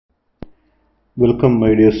Welcome, my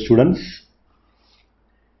dear students.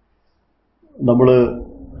 നമ്മൾ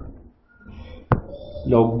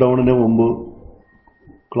ലോക്ക്ഡൗണിന് മുമ്പ്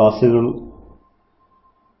ക്ലാസ്സുകൾ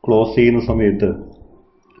ക്ലോസ് ചെയ്യുന്ന സമയത്ത്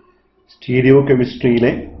stereo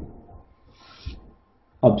കെമിസ്ട്രിയിലെ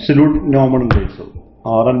absolute nomenclature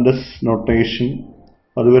R&S notation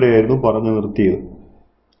അതുവരെയായിരുന്നു പറഞ്ഞു നിർത്തിയത്.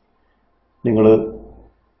 നിങ്ങൾ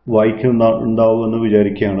വായിക്കുന്നുണ്ടാവുമെന്ന്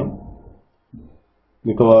വിചാരിക്കുകയാണ്.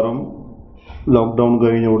 മിക്കവാറും ലോക്ക്ഡൗൺ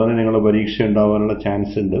കഴിഞ്ഞ ഉടനെ നിങ്ങളുടെ പരീക്ഷ ഉണ്ടാവാനുള്ള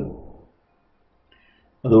ചാൻസ് ഉണ്ട്.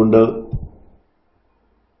 അതുകൊണ്ട്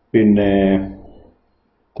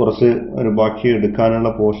കുറച്ച് ബാക്കി എടുക്കാനുള്ള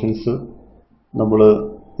പോർഷൻസ് നമ്മൾ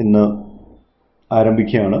ഇന്ന്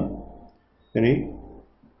ആരംഭിക്കുകയാണ്. ഇനി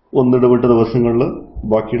ഒന്നിടവിട്ട ദിവസങ്ങളിൽ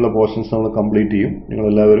ബാക്കിയുള്ള പോർഷൻസ് നമ്മൾ കംപ്ലീറ്റ് ചെയ്യും.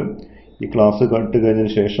 നിങ്ങളെല്ലാവരും ഈ ക്ലാസ് കണ്ടു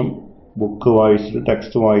കഴിഞ്ഞതിന് ശേഷം ബുക്ക് വായിച്ചിട്ട്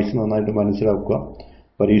ടെക്സ്റ്റ് വായിച്ച് നന്നായിട്ട് മനസ്സിലാക്കുക,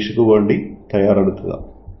 പരീക്ഷയ്ക്ക് വേണ്ടി തയ്യാറെടുക്കുക.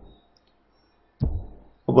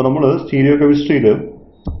 അപ്പോൾ നമ്മൾ സ്റ്റീരിയോ കെമിസ്ട്രിയിൽ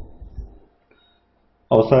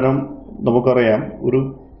അവസാനം നമുക്കറിയാം, ഒരു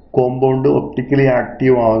കോമ്പൗണ്ട് ഒപ്റ്റിക്കലി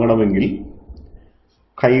ആക്റ്റീവ് ആകണമെങ്കിൽ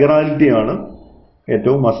കൈറാലിറ്റിയാണ്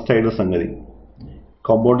ഏറ്റവും മസ്റ്റായിട്ടുള്ള സംഗതി.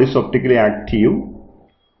 Compound is optically active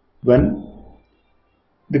when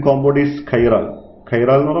the compound is കൈറാൽ.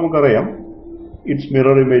 കൈറാൽ എന്ന് പറഞ്ഞാൽ നമുക്കറിയാം, its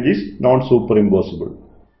mirror image is non superimposable.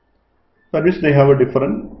 That means they have a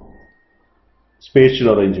different spatial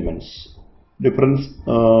arrangements, different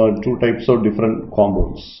two types of different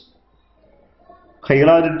compounds.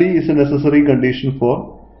 Chirality is a necessary condition for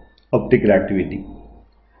optical activity.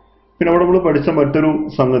 പിന്നെ അവിടെ നമ്മൾ പഠിച്ച മറ്റൊരു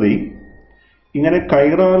സംഗതി, ഇങ്ങനെ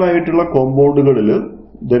കൈറാൽ ആയിട്ടുള്ള കോമ്പൗണ്ടുകളിൽ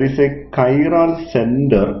there is a chiral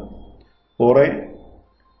center or a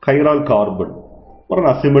chiral carbon or an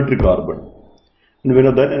asymmetric carbon. And we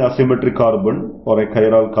know that an asymmetric carbon or a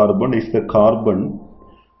chiral carbon is the carbon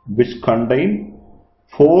which contain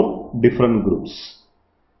 4 different groups.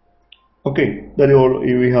 Okay, that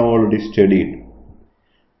we have already studied.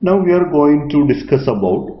 Now we are going to discuss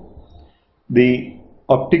about the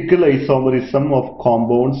optical isomerism of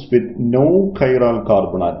compounds with no chiral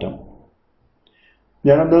carbon atom.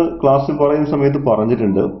 ഞാനത് ക്ലാസ്സിൽ പറയുന്ന സമയത്ത്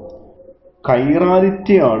പറഞ്ഞിട്ടുണ്ട്,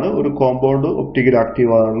 chirality ആണ് ഒരു compound optical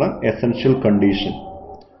active ആകാനുള്ള essential condition.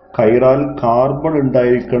 കൈറാൽ carbon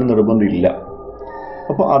ഉണ്ടായിരിക്കണം നിർബന്ധമില്ല.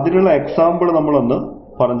 അപ്പോൾ അതിനുള്ള എക്സാമ്പിൾ നമ്മളന്ന്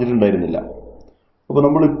പറഞ്ഞിട്ടുണ്ടായിരുന്നില്ല. അപ്പോൾ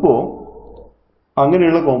നമ്മളിപ്പോൾ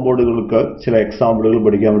അങ്ങനെയുള്ള കോമ്പൗണ്ടുകൾക്ക് ചില എക്സാമ്പിളുകൾ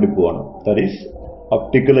പഠിക്കാൻ വേണ്ടി പോവാണ്. That is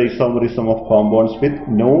optical isomerism of compounds with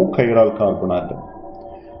no കൈറാൽ carbon atom.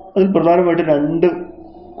 അതിൽ പ്രധാനമായിട്ട്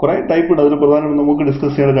കുറേ ടൈപ്പ് ഉണ്ട്. അതിൽ പ്രധാനമായിട്ട് നമുക്ക്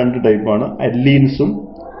ഡിസ്കസ് ചെയ്യുന്ന 2 ടൈപ്പാണ്, അല്ലീൻസും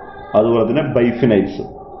അതുപോലെ തന്നെ ബൈഫിനൈറ്റ്സ്.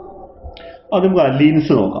 അത് നമുക്ക്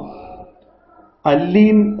അല്ലീൻസ് നോക്കാം.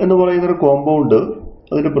 അല്ലീൻ എന്ന് പറയുന്നൊരു കോമ്പൗണ്ട്,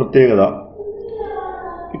 അതിൻ്റെ പ്രത്യേകത,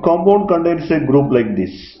 ഈ compound contains A group like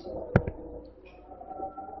this.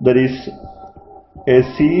 That is A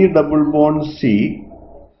C double bond C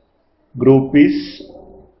group is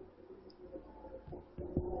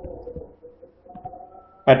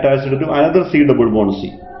attached to another C double bond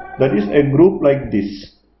C. That is a group like this.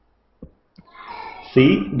 C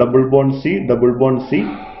double bond C double bond C,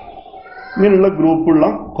 ഇങ്ങനെയുള്ള ഗ്രൂപ്പുള്ള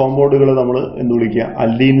കോമ്പൗണ്ടുകളെ നമ്മൾ എന്ത് വിളിക്കുക?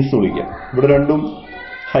 അല്ലീൻസ് വിളിക്കുക. ഇവിടെ രണ്ടും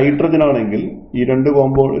hydrogen ആണെങ്കിൽ, ഈ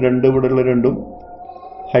ഇവിടെയുള്ള രണ്ടും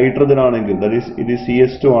ഹൈഡ്രജൻ ആണെങ്കിൽ, ദാറ്റ് ഈസ് ഇത്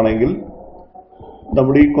CS2 ആണെങ്കിൽ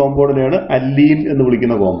നമ്മുടെ ഈ കോമ്പൗണ്ടിനെയാണ് അല്ലീൻ എന്ന്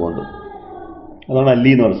വിളിക്കുന്ന കോമ്പൗണ്ട്. അതാണ്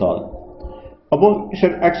അല്ലീൻ എന്ന് പറഞ്ഞ സാധനം. അപ്പോൾ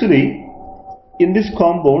actually in this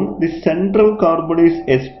compound the central carbon is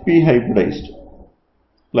sp hybridised.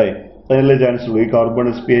 അല്ലേ? അതിനുള്ള ചാൻസ് ഉള്ളൂ. ഈ കാർബൺ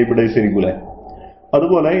sp ഹൈബ്രിഡൈസ് ആയിരിക്കൂലേ?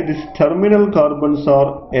 അതുപോലെ this terminal carbons R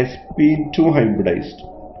sp2 hybridised.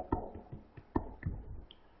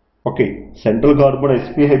 Okay, central carbon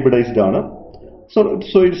sp hybridised ആണ്.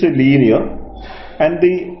 So it's A linear and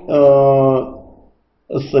the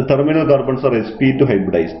terminal carbons are sp2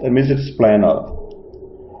 hybridized. That means it is planar.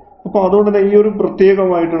 അപ്പോൾ അതുകൊണ്ട് തന്നെ ഈ ഒരു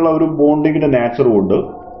പ്രത്യേകമായിട്ടുള്ള ഒരു ബോണ്ടിങ്ങിന്റെ നാച്ചർ കൊണ്ട്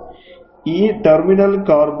ഈ terminal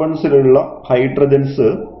കാർബൺസിലുള്ള hydrogens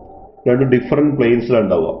 2 different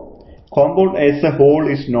പ്ലെയിൻസിലുണ്ടാവുക. Compound as A whole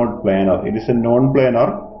is not planar, it is A non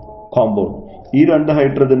planar compound. ഈ 2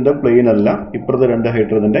 ഹൈഡ്രജന്റെ പ്ലെയിൻ അല്ല ഇപ്പുറത്തെ 2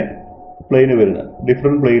 ഹൈഡ്രജന്റെ പ്ലെയിന് വരുന്നത്,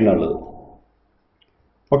 ഡിഫറെന്റ് പ്ലെയിനിലുള്ളത്.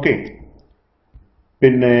 ഓക്കെ,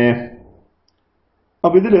 പിന്നെ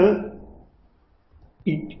അപ്പൊ ഇതില്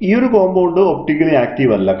ഈ ഒരു കോമ്പൗണ്ട് ഒപ്റ്റിക്കലി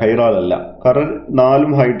ആക്റ്റീവ് അല്ല, കൈറാൽ അല്ല. കാരണം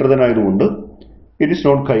 4 ഹൈഡ്രജൻ ആയതുകൊണ്ട് it is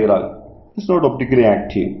not കൈറാൽ, it's not optically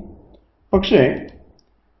active. പക്ഷേ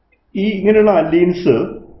ഈ ഇങ്ങനെയുള്ള അല്ലീൻസ്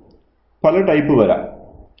പല ടൈപ്പ് വരാം.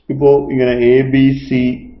 ഇപ്പോൾ ഇങ്ങനെ ABC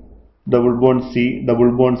double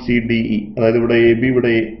bond C DE, അതായത് ഇവിടെ AB,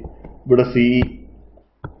 ഇവിടെ CE,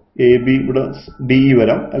 AB, ഇവിടെ DE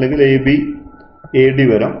വരാം, അല്ലെങ്കിൽ AB AD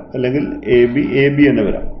വരാം, അല്ലെങ്കിൽ AB തന്നെ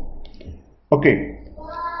വരാം. ഓക്കെ,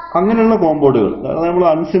 അങ്ങനെയുള്ള കോമ്പൗണ്ടുകൾ അതായത് നമ്മൾ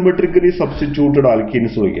അൺസിമെട്രിക്കലി സബ്സ്റ്റിറ്റ്യൂട്ടഡ്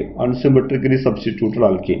ആൽക്കീൻസ് വയ്ക്കും. അൺസിമെട്രിക്കലി സബ്സ്റ്റിറ്റ്യൂട്ടഡ്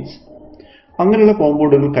ആൽക്കീൻസ് അങ്ങനെയുള്ള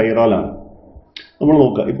കോമ്പൗണ്ടുകൾ കൈറാലാണ്. നമ്മൾ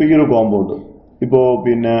നോക്കുക, ഇപ്പോൾ ഈ ഒരു കോമ്പൗണ്ട് ഇപ്പോൾ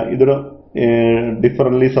പിന്നെ ഇതൊരു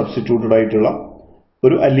ഡിഫറൻ്റ്ലി സബ്സ്റ്റിറ്റ്യൂട്ടഡ് ആയിട്ടുള്ള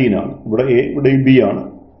ഒരു അലീനാണ്. ഇവിടെ A, ഇവിടെ B ആണ്,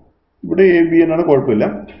 ഇവിടെ AB എന്നാണ്, കുഴപ്പമില്ല.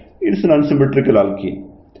 It's an unsymmetrical alkene.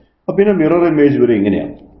 അപ്പം പിന്നെ മിറർ ഇമേജ് വരെ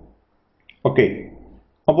ഇങ്ങനെയാണ്. ഓക്കെ,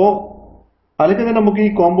 അപ്പോൾ അല്ലെങ്കിൽ തന്നെ നമുക്ക് ഈ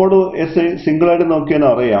കോമ്പൗണ്ട് സിംഗിളായിട്ട് നോക്കിയാൽ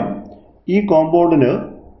അറിയാം, ഈ കോമ്പൗണ്ടിന്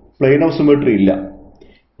പ്ലെയിൻ ഓഫ് സിമെട്രി ഇല്ല.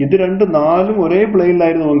 ഇത് നാലും ഒരേ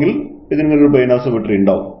പ്ലെയിനിലായിരുന്നുവെങ്കിൽ ഇതിനൊരു പ്ലെയിൻ ഓഫ് സിമെട്രി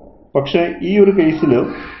ഉണ്ടാവും. പക്ഷേ ഈ ഒരു കേസിൽ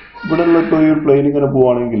ഇവിടെ ഉള്ള ഇപ്പോൾ ഈ പ്ലെയിൻ ഇങ്ങനെ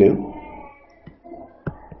പോവുകയാണെങ്കിൽ,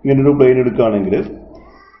 ഇങ്ങനൊരു പ്ലെയിൻ എടുക്കുകയാണെങ്കിൽ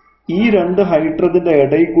ഈ രണ്ട് ഹൈഡ്രജന്റെ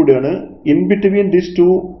ഇടയിൽ കൂടിയാണ്, in between this two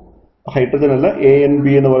hydrogen അല്ല, A and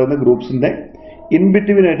B എന്ന് പറയുന്ന ഗ്രൂപ്പ്സിന്റെ ഇൻ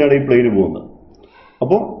ബിറ്റ്വീൻ ആയിട്ടാണ് ഈ പ്ലെയിൻ പോകുന്നത്.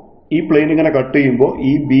 അപ്പോൾ ഈ പ്ലെയിൻ ഇങ്ങനെ കട്ട് ചെയ്യുമ്പോൾ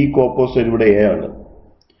ഈ ബിക്ക് ഓപ്പോസിറ്റ് ഇവിടെ A ആണ്.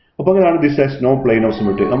 അപ്പോൾ അങ്ങനെയാണ് this has no plain of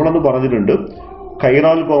symmetry. നമ്മളൊന്ന് പറഞ്ഞിട്ടുണ്ട്,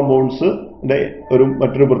 കൈറാൽ കോമ്പൗണ്ട്സിന്റെ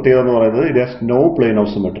മറ്റൊരു പ്രത്യേകത എന്ന് പറയുന്നത് it has no plain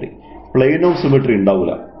of symmetry. Plain of symmetry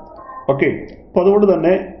ഉണ്ടാവില്ല. ഓക്കെ, അപ്പോൾ അതുകൊണ്ട്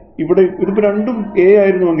തന്നെ ഇവിടെ ഇതിപ്പോൾ രണ്ടും A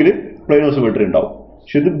ആയിരുന്നുവെങ്കിൽ പ്ലെയിൻ ഓഫ് സിമെട്രി ഉണ്ടാവും.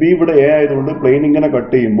 പക്ഷെ ഇത് B ഇവിടെ A ആയതുകൊണ്ട് പ്ലെയിൻ ഇങ്ങനെ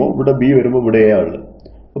കട്ട് ചെയ്യുമ്പോൾ ഇവിടെ B വരുമ്പോൾ ഇവിടെ A ആണ്.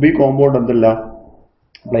 അപ്പോൾ ഈ കോമ്പൗണ്ട് എന്തല്ല,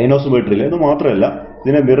 പ്ലെയിൻ ഓഫ് സിമെട്രി ഇല്ല. എന്ന് മാത്രമല്ല,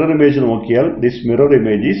 ഇതിനെ മിറർ ഇമേജ് നോക്കിയാൽ this mirror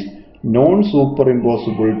image is known super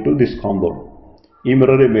impossible to this compound. ഈ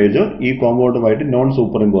മിറർ ഇമേജ് ഈ കോമ്പൗണ്ടുമായിട്ട് നോൺ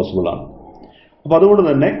സൂപ്പർ ഇമ്പോസിബിൾ ആണ്. അപ്പോൾ അതുകൊണ്ട്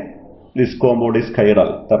തന്നെ this compound is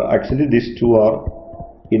chiral. Actually this to R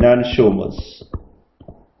ഇനാൻഷോമേഴ്സ്.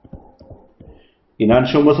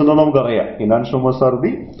 ഇനാൻഷോമേഴ്സ് എന്താ നമുക്കറിയാം. ഇനാൻഷോമേഴ്സ് are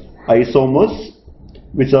the isomers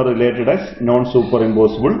which are related as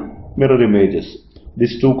non-superimposable mirror images.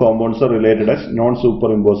 These two compounds are related as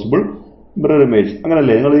non-superimposable mirror image.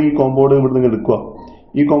 അങ്ങനല്ലേ, നിങ്ങൾ ഈ കോമ്പൗണ്ട് ഇവിടെ നിങ്ങൾ എടുക്കുക,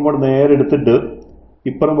 ഈ കോമ്പൗണ്ട് നേരെ എടുത്തിട്ട്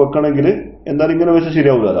ഇപ്പുറം വെക്കണമെങ്കിൽ എന്തായാലും ഇങ്ങനെ വെച്ചാൽ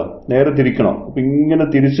ശരിയാവില്ല, നേരെ തിരിക്കണം. അപ്പം ഇങ്ങനെ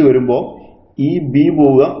തിരിച്ചു വരുമ്പോൾ ഈ B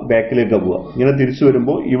പോവുക, ബാക്കിലേക്കാണ് പോവുക. ഇങ്ങനെ തിരിച്ചു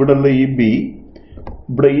വരുമ്പോൾ ഇവിടെയുള്ള ഈ B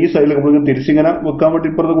ഇവിടെ ഈ സൈഡിൽ നമ്മളിങ്ങനെ തിരിച്ചിങ്ങനെ വെക്കാൻ വേണ്ടി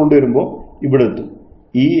ഇപ്പുറത്ത് കൊണ്ടുവരുമ്പോൾ ഇവിടെ എത്തും.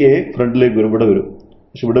 ഈ A ഫ്രണ്ടിലേക്ക് വരും, ഇവിടെ വരും.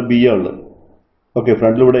 പക്ഷെ ഇവിടെ B ആണുള്ളത്. ഓക്കെ,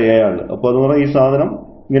 ഫ്രണ്ടിൽ ഇവിടെ A ആണ്. അപ്പോൾ അത് പറഞ്ഞാൽ ഈ സാധനം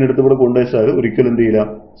ഇങ്ങനെ എടുത്ത് ഇവിടെ കൊണ്ടുവച്ചാൽ ഒരിക്കലും എന്ത് ചെയ്യില്ല,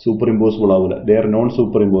 സൂപ്പർ ഇമ്പോസിബിൾ ആവില്ല. They are non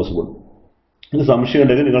super impossible. ഇത് സംശയം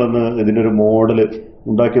ഉണ്ടെങ്കിൽ നിങ്ങളൊന്ന് ഇതിൻ്റെ ഒരു മോഡൽ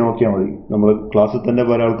ഉണ്ടാക്കി നോക്കിയാൽ മതി. നമ്മൾ ക്ലാസ്സിൽ തന്നെ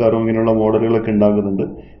പല ആൾക്കാരും ഇങ്ങനെയുള്ള മോഡലുകളൊക്കെ ഉണ്ടാക്കുന്നുണ്ട്.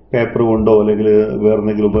 പേപ്പർ കൊണ്ടോ അല്ലെങ്കിൽ വേറെ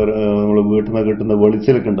എന്തെങ്കിലും നമ്മൾ വീട്ടിൽ നിന്ന് കിട്ടുന്ന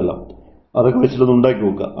വെളിച്ചിലൊക്കെ ഉണ്ടല്ലോ, അതൊക്കെ വെച്ചിട്ടൊന്ന് ഉണ്ടാക്കി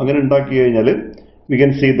നോക്കുക. അങ്ങനെ ഉണ്ടാക്കി കഴിഞ്ഞാൽ വി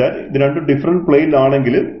ക്യാൻ സീ ദാറ്റ് ഇത് രണ്ടും ഡിഫറെൻറ്റ്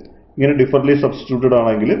പ്ലെയിനിലാണെങ്കിൽ, ഇങ്ങനെ ഡിഫറെൻ്റ്ലി സബ്സ്റ്റിറ്റ്യൂട്ടഡ്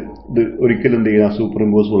ആണെങ്കിൽ ഇത് ഒരിക്കലും എന്ത് ചെയ്യുക, സൂപ്പർ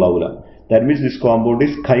ഇമ്പോസിബിൾ ആവില്ല. That means this compound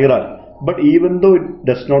is chiral. But even though it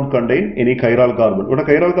does not contain any chiral carbon. ഇവിടെ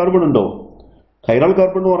chiral carbon ഉണ്ടോ? Chiral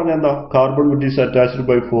carbon എന്ന് പറഞ്ഞാൽ എന്താ? Carbon which is attached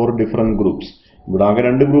by 4 different groups. ഇവിടെ ആകെ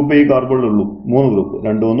 2 ഗ്രൂപ്പേ ഈ കാർബണിലുള്ളൂ. 3 ഗ്രൂപ്പ്,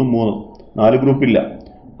 2 1 3, 4 ഗ്രൂപ്പ് ഇല്ല.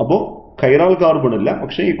 അപ്പോൾ chiral carbon ഇല്ല,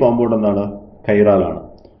 പക്ഷേ ഈ കോമ്പൗണ്ട് എന്താണ്, chiral ആണ്.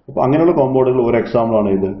 അപ്പോൾ അങ്ങനെയുള്ള കോമ്പൗണ്ടുകൾ ഒരു എക്സാമ്പിൾ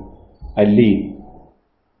ആണ് ഇത്, അല്ലീൻ.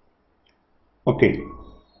 ഓക്കെ,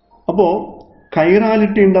 അപ്പോൾ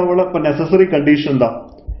കൈറാലിറ്റി ഉണ്ടാവുള്ള ഇപ്പം നെസസറി കണ്ടീഷൻ എന്താ?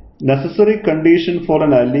 Necessary condition for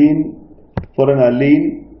an allene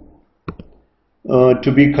to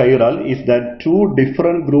be chiral is that 2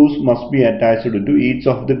 different groups must be attached to each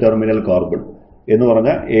of the terminal carbon. എന്ന്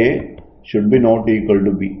പറഞ്ഞാൽ A should be not equal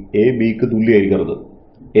to B. A Bക്ക് തുല്യമായിരിക്കരുത്.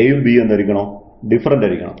 Aയും B എന്തായിരിക്കണം, different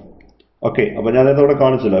ആയിരിക്കണം. Okay, അപ്പോൾ ഞാൻ ഇവിടെ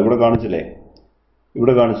കാണിച്ചില്ല, ഇവിടെ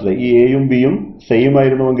കാണിച്ചില്ല. ഈ Aയും Bയും സെയിം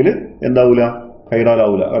ആയിരുന്നുവെങ്കിൽ എന്താവില്ല, chiral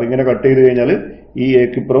ആവില്ല. കാരണം ഇങ്ങനെ കട്ട് ചെയ്ത് കഴിഞ്ഞാൽ ഈ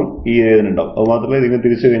Aക്കിപ്പുറം ഈ ഏതിനുണ്ടാവും. അത് മാത്രമല്ല ഇതിങ്ങനെ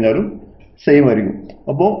തിരിച്ചു കഴിഞ്ഞാലും സെയിം ആയിരിക്കും.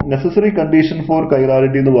 അപ്പോൾ നെസസറി കണ്ടീഷൻ ഫോർ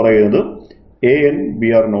കൈറാലിറ്റി എന്ന് പറയുന്നത് A and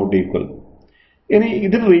B are not equal. ഇനി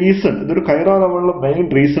ഇതിന് റീസൺ, ഇതൊരു കൈറാൽ ആവാനുള്ള മെയിൻ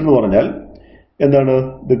റീസൺ എന്ന് പറഞ്ഞാൽ എന്താണ്,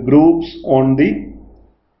 the groups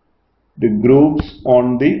on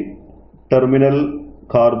the terminal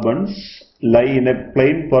carbons lie in A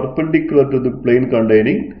plain perpendicular to the plain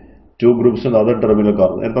containing 2 groups and other terminal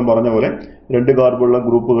carbon. നേരത്തെ പറഞ്ഞ പോലെ 2 കാർബണുള്ള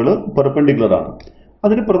ഗ്രൂപ്പുകൾ പെർപെൻഡിക്കുലർ ആണ്.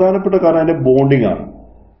 അതിന് പ്രധാനപ്പെട്ട കാരണം അതിന്റെ ബോണ്ടിങ് ആണ്.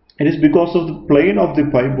 It is because of the plain of the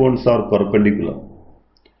pi bones are perpendicular.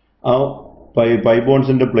 ആ പൈ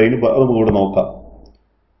ബോൺസിന്റെ പ്ലെയിൻ അത് നമുക്ക് ഇവിടെ നോക്കാം.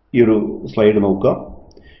 ഈ ഒരു സ്ലൈഡ് നോക്കാം,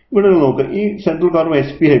 ഇവിടെ നോക്കാം. ഈ സെൻട്രൽ കാർബൺ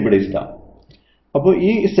sp ഹൈബ്രിഡൈസ്ഡ് ആണ്. അപ്പോൾ ഈ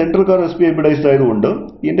സെൻട്രൽ കാർബൺ sp ഹൈബ്രിഡൈസ്ഡ് ആയതുകൊണ്ട്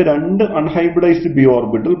ഇതിന്റെ 2 അൺഹൈബ്രിഡൈസ്ഡ് b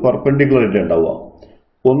ഓർബിറ്റൽ പെർപെൻഡിക്കുലർ ആയിട്ട് ഉണ്ടാവുക.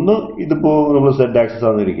 ഒന്ന് ഇതിപ്പോൾ നമ്മൾ z ആക്സിസ്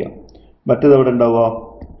ആണെന്നിരിക്കുക, മറ്റേത് എവിടെ ഉണ്ടാവുക,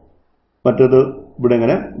 മറ്റേത് ഇവിടെ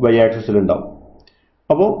ഇങ്ങനെ y ആക്സിസിൽ ഉണ്ടാവും.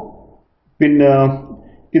 അപ്പോൾ പിന്നെ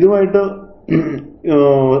ഇതുമായിട്ട്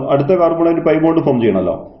അടുത്ത കാർബണായിട്ട് പൈ ബോണ്ട് ഫോം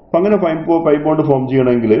ചെയ്യണമല്ലോ. അപ്പം അങ്ങനെ പൈ ബോണ്ട് ഫോം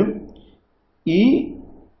ചെയ്യണമെങ്കിൽ ഈ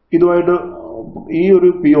ഇതുമായിട്ട് ഈ ഒരു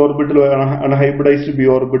പി ഓർബിറ്റൽ അൺഹൈബ്രിഡൈസ്ഡ് പി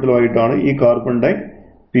ഓർബിറ്റലുമായിട്ടാണ് ഈ കാർബണിന്റെ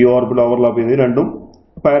പി ഓർബിറ്റൽ ഓവർലാപ്പ് ചെയ്യുന്നത്. രണ്ടും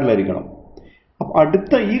പാരലായിരിക്കണം. അപ്പൊ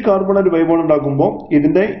അടുത്ത ഈ കാർബൺ ഒരു ബൈ ബോണ്ട് ഉണ്ടാക്കുമ്പോൾ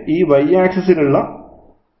ഇതിന്റെ ഈ വൈ ആക്സിസിലുള്ള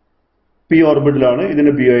പി ഓർബിറ്റലാണ്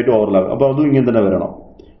ഇതിന്റെ പി ആയിട്ട് ഓവർലാപ്പ്. അപ്പൊ അതും ഇങ്ങനെ തന്നെ വരണം.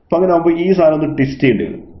 അപ്പൊ അങ്ങനെ ആകുമ്പോൾ ഈ സാധനം ഒന്ന് ട്വിസ്റ്റ് ചെയ്യേണ്ടി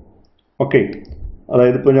വരും. ഓക്കെ,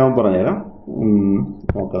 അതായത് ഇപ്പൊ ഞാൻ പറഞ്ഞുതരാം.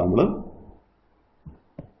 നോക്കാം. നമ്മള്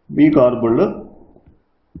ഈ കാർബണില്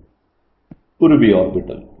ഒരു പി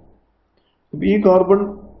ഓർബിറ്റൽ. ഈ കാർബൺ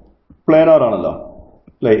പ്ലാനാർ ആണല്ലോ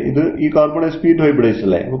അല്ലെ, ഇത് ഈ കാർബൺ sp2 ഹൈബ്രിഡൈസ്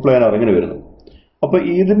അല്ലേ, അപ്പൊ പ്ലാനാർ എങ്ങനെ വരുന്നു. അപ്പൊ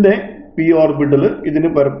ഇതിന്റെ പി ഓർബിറ്റൽ ഇതിന്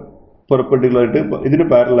പെർപെൻഡിക്കുലർ ആയിട്ട്, ഇതിന്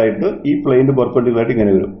പാരലായിട്ട് ഈ പ്ലെയിന് പെർപെൻഡിക്കുലർ ആയിട്ട്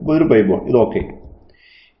ഇങ്ങനെ വരും. അപ്പൊ ഇതൊരു ബൈ ബോണ്ട്, ഇത് ഓക്കെ.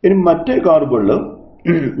 ഇനി മറ്റേ കാർബണില്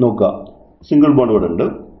നോക്കുക, സിംഗിൾ ബോണ്ട് ഇവിടെ ഉണ്ട്,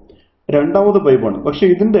 രണ്ടാമത് ബൈ ബോണ്ട്. പക്ഷെ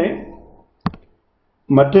ഇതിന്റെ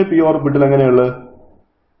മറ്റേ പി ഓർബിറ്റൽ എങ്ങനെയുള്ളത്,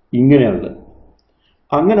 ഇങ്ങനെയുള്ളത്.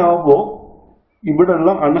 അങ്ങനെ ആവുമ്പോൾ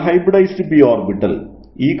ഇവിടെയുള്ള അൺഹൈബ്രിഡൈസ്ഡ് പി ഓർബിറ്റൽ,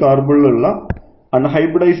 ഈ കാർബണിലുള്ള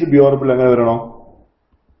അൺഹൈബ്രിഡൈസ്ഡ് പി ഓർബിറ്റൽ എങ്ങനെ വരണോ,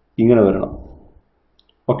 ഇങ്ങനെ വരണം.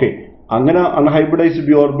 ഓക്കെ, അങ്ങനെ അൺഹൈബ്രിഡൈസ്ഡ്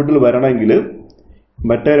പി ഓർബിറ്റൽ വരണമെങ്കിൽ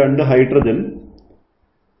മറ്റേ രണ്ട് ഹൈഡ്രജൻ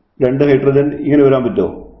ഇങ്ങനെ വരാൻ പറ്റുമോ?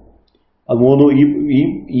 അത് മൂന്ന്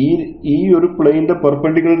ഈ ഒരു പ്ലെയിന്റെ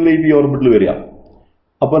പെർപെൻഡിക്കുലറിൽ ഈ പി ഓർബിറ്റൽ വരിക.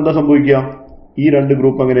 അപ്പൊ എന്താ സംഭവിക്കുക, ഈ രണ്ട്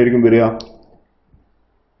ഗ്രൂപ്പ് എങ്ങനെ ആയിരിക്കും വരിക,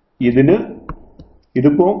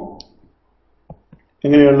 ഇതിപ്പോ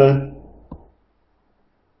എങ്ങനെയുള്ളത്,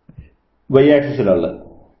 വൈ ആക്സിസിലുള്ളത്.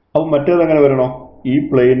 അപ്പൊ മറ്റേത് എങ്ങനെ വരണോ, ഈ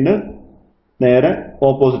പ്ലെയിന് നേരെ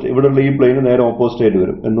ഓപ്പോസിറ്റ്, ഇവിടെയുള്ള ഈ പ്ലെയിന് നേരെ ഓപ്പോസിറ്റ് ആയിട്ട്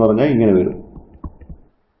വരും. എന്ന് പറഞ്ഞാൽ ഇങ്ങനെ വരും,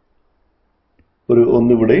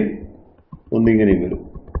 ഒന്നിവിടെയും ഒന്നിങ്ങനെയും വരും.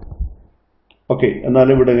 ഓക്കെ,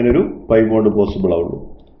 എന്നാലും ഇവിടെ ഇങ്ങനെ ഒരു ബൈ ബോണ്ട് പോസിബിൾ ആവുള്ളൂ.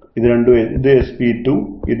 ഇത് രണ്ടും, ഇത് sp2,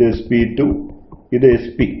 ഇത് sp2, ഇത്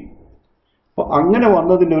sp. അപ്പൊ അങ്ങനെ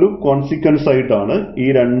വന്നതിന്റെ ഒരു കോൺസിക്വൻസ് ആയിട്ടാണ് ഈ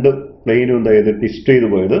രണ്ട് പ്ലെയിനും എന്തായത് ട്വിസ്റ്റ് ചെയ്ത്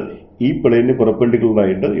പോയത്, ഈ പ്ലെയിന് പെർപെൻഡിക്കുലർ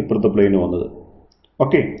ആയിട്ട് ഇപ്പുറത്തെ പ്ലെയിന് വന്നത്.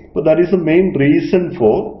 ഓക്കെ, അപ്പൊ that is the main reason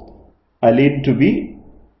for alien to B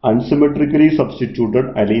അൺസിമെട്രിക്കലി substituted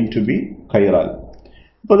alien to B കൈറാൽ.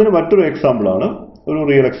 അപ്പൊ അതിന് മറ്റൊരു എക്സാമ്പിൾ ആണ്, ഒരു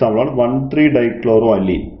റിയൽ എക്സാമ്പിൾ ആണ് 1,3-ഡൈക്ലോറോ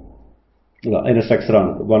അലീൻ. അതിന്റെ സ്ട്രക്ചർ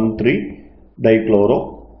ആണ് 1,3-ഡൈക്ലോറോ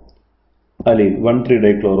അലീൻ,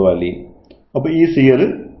 1,3-ഡൈക്ലോറോ അലീൻ. അപ്പൊ ഈ Cl,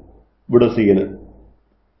 ഇവിടെ Cl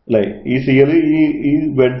അല്ലെ, ഈ Cl ഈ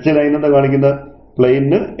വെഡ്ജ് ലൈൻ എന്താ കാണിക്കുന്ന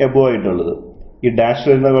പ്ലെയിന് എബോ ആയിട്ടുള്ളത്, ഈ ഡാഷ്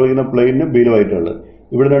ലൈൻ എന്താ കാണിക്കുന്ന പ്ലെയിന് ബിലോ ആയിട്ടുള്ളത്.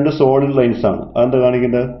 ഇവിടെ രണ്ട് സോളിഡ് ലൈൻസ് ആണ്, അതെന്താ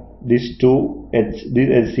കാണിക്കുന്നത്, this to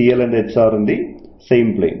Cl and H are in the same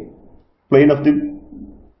plane of the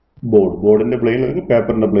ബോർഡിന്റെ പ്ലെയിൻ,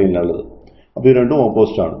 പേപ്പറിന്റെ പ്ലെയിനിലുള്ളത്. അപ്പൊ ഇത് രണ്ടും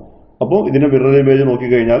ഓപ്പോസിറ്റ് ആണ്. അപ്പോൾ ഇതിന്റെ മിറർ ഇമേജ്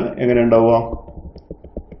നോക്കിക്കഴിഞ്ഞാൽ എങ്ങനെ ഉണ്ടാവുക,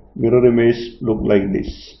 mirror image look like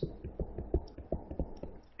this.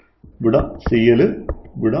 ഇവിടെ Cl,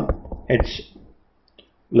 ഇവിടെ H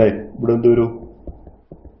അല്ലേ, ഇവിടെ എന്ത് വരും,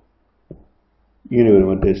 ഇങ്ങനെ വരും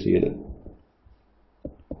മറ്റേ Cl.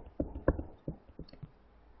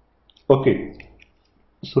 ഓക്കെ,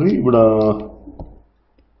 സോറി, ഇവിടെ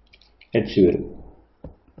H വരും,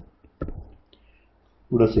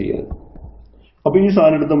 ഇവിടെ Cl. അപ്പൊ ഈ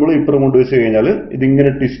സാധനം എടുത്ത് നമ്മൾ ഇപ്പുറം കൊണ്ടുവച്ച് കഴിഞ്ഞാൽ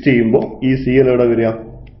ഇതിങ്ങനെ ട്വിസ്റ്റ് ചെയ്യുമ്പോൾ ഈ Cl എവിടെ വരിക,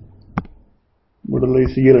 ഇവിടെയുള്ള ഈ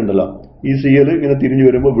Cl ഉണ്ടല്ലോ, ഈ Cl ഇങ്ങനെ തിരിഞ്ഞു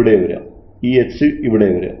വരുമ്പോൾ ഇവിടെ വരിക, ഈ H ഇവിടെ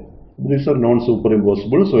വരിക. These are non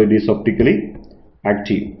superimposable, so it is optically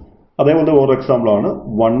active. അതേപോലെ ഒരു എക്സാമ്പിൾ ആണ്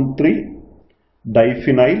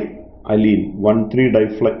 1,3-ഡൈഫിനൈൽ അലീൻ,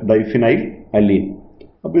 1,3-ഡൈഫിനൈൽ അലീൻ.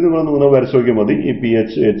 അപ്പൊ ഇത് നിങ്ങൾ വരച്ച് നോക്കിയാൽ മതി, ഈ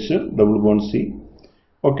PH double bond C.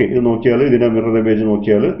 Okay, ഇത് നോക്കിയാൽ ഇതിന്റെ മിറർ ഇമേജ്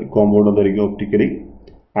നോക്കിയാൽ കോമ്പൗണ്ട് എന്തായിരിക്കും, ഒപ്റ്റിക്കലി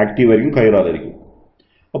ആക്റ്റീവ് ആയിരിക്കും, കൈറാൽ ആയിരിക്കും.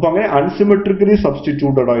 അപ്പൊ അങ്ങനെ അൺസിമെട്രിക്കലി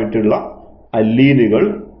സബ്സ്റ്റിറ്റ്യൂട്ടഡ് ആയിട്ടുള്ള അല്ലീനുകൾ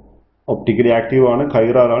ഒപ്റ്റിക്കലി ആക്റ്റീവ് ആണ്,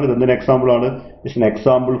 കൈറാൽ ആണ്. ഇതെന്തിന് എക്സാമ്പിൾ ആണ്, it's an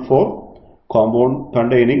example for compound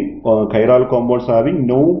containing chiral compounds having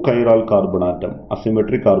no chiral carbon atom,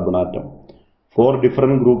 asymmetric carbon atom. 4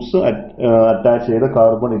 different groups attach ചെയ്ത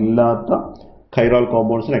കാർബൺ ഇല്ലാത്ത chiral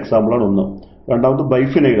compounds ന് എക്സാമ്പിൾ ആണ് ഒന്ന്. രണ്ടാമത്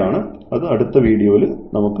ബൈഫിനൈൽ ആണ്, അത് അടുത്ത വീഡിയോയിൽ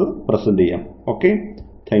നമുക്ക് പ്രസന്റ് ചെയ്യാം. Okay,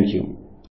 thank you.